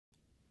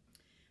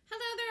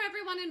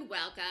and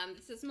welcome.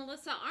 This is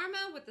Melissa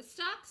Armo with the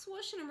Stock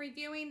Swoosh, and I'm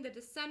reviewing the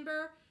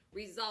December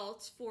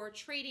results for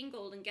trading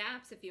Golden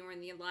Gaps if you were in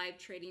the live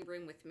trading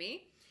room with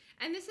me.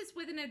 And this is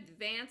with an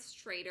advanced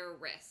trader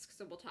risk,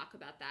 so we'll talk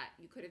about that.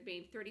 You could have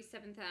made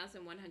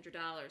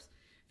 $37,100.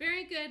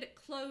 Very good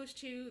close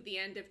to the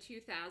end of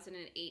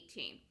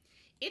 2018.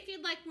 If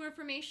you'd like more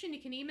information,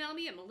 you can email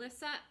me at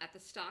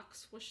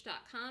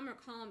melissa@thestockswoosh.com or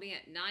call me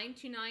at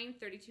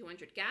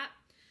 929-3200-GAP.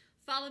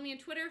 Follow me on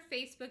Twitter,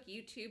 Facebook,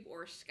 YouTube,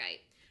 or Skype.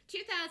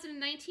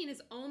 2019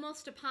 is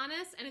almost upon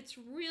us, and it's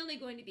really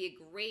going to be a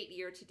great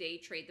year to day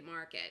trade the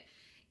market.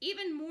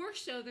 Even more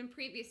so than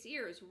previous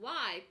years.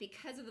 Why?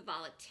 Because of the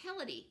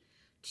volatility.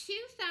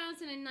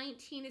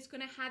 2019 is going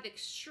to have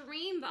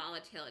extreme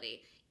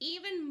volatility,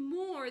 even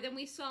more than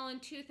we saw in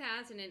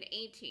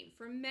 2018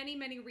 for many,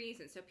 many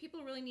reasons. So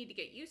people really need to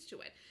get used to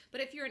it.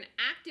 But if you're an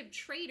active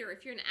trader,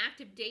 if you're an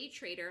active day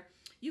trader,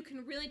 you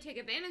can really take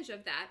advantage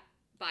of that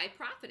by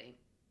profiting.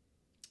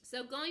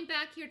 So going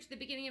back here to the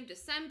beginning of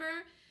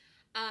December,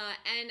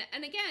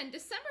 and again,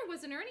 December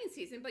was an earnings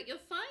season, but you'll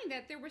find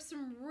that there were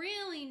some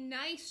really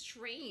nice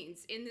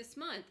trades in this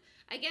month.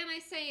 Again, I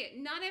say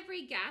not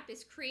every gap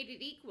is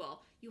created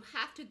equal. You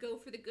have to go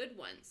for the good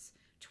ones.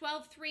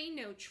 12-3,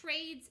 no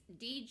trades.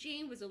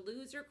 DG was a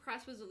loser.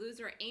 Cross was a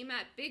loser.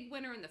 AMAT, big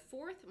winner in the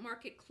 4th.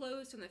 Market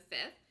closed on the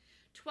 5th.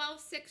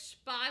 12-6,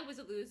 SPY was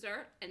a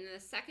loser, and then the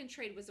second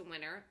trade was a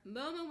winner.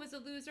 MOMO was a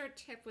loser.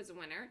 TIP was a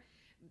winner.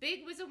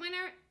 Big was a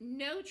winner,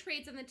 no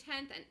trades on the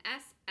 10th, and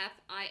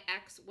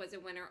SFIX was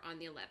a winner on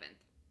the 11th.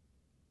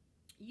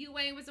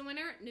 UA was a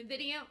winner,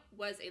 NVIDIA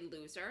was a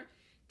loser,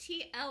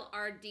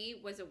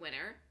 TLRD was a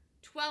winner,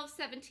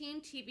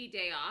 12-17 TV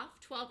day off,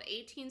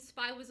 12-18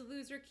 SPY was a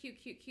loser,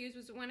 QQQs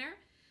was a winner.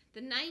 The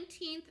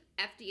 19th,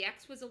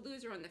 FDX was a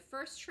loser on the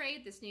first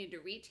trade, this needed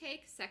a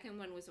retake, second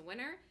one was a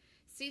winner.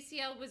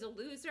 CCL was a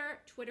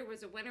loser, Twitter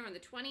was a winner on the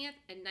 20th,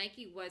 and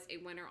Nike was a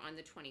winner on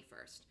the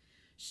 21st.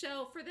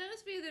 So for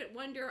those of you that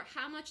wonder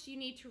how much you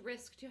need to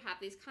risk to have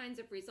these kinds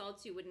of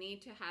results, you would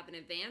need to have an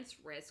advanced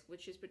risk,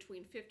 which is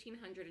between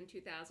 $1,500 and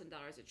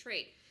 $2,000 a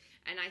trade.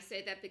 And I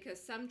say that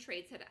because some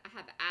trades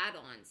have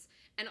add-ons.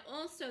 And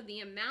also the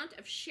amount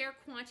of share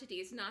quantity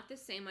is not the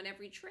same on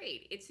every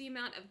trade. It's the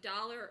amount of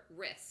dollar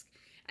risk.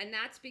 And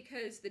that's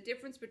because the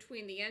difference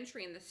between the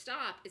entry and the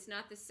stop is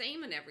not the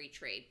same on every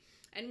trade.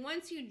 And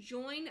once you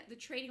join the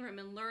trading room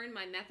and learn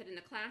my method in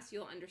the class,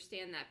 you'll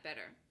understand that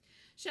better.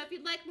 So if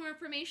you'd like more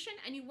information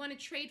and you want to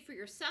trade for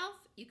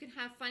yourself, you can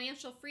have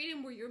financial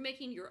freedom where you're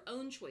making your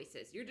own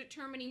choices. You're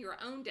determining your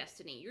own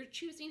destiny. You're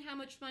choosing how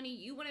much money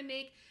you want to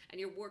make, and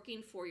you're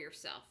working for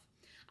yourself.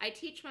 I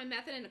teach my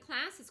method in a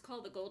class. It's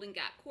called the Golden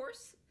Gap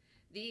course.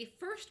 The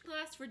first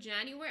class for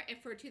January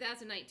for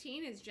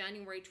 2019 is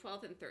January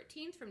 12th and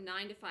 13th from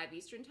 9 to 5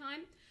 Eastern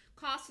Time.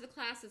 Cost of the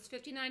class is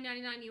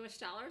 $59.99 US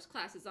dollars.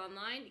 Class is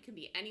online. You can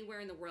be anywhere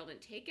in the world and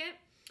take it.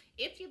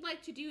 If you'd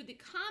like to do the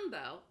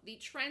combo, the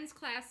Trends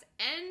class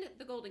and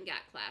the Golden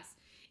Gap class,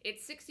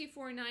 it's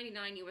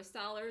 $64.99 US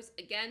dollars.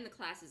 Again, the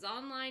class is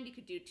online. You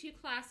could do 2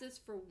 classes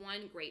for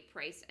one great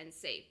price and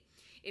save.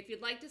 If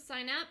you'd like to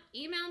sign up,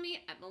 email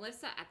me at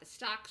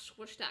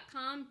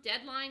melissa@thestockswoosh.com.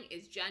 Deadline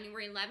is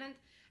January 11th.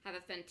 Have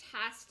a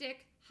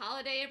fantastic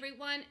holiday,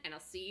 everyone, and I'll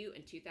see you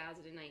in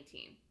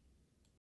 2019.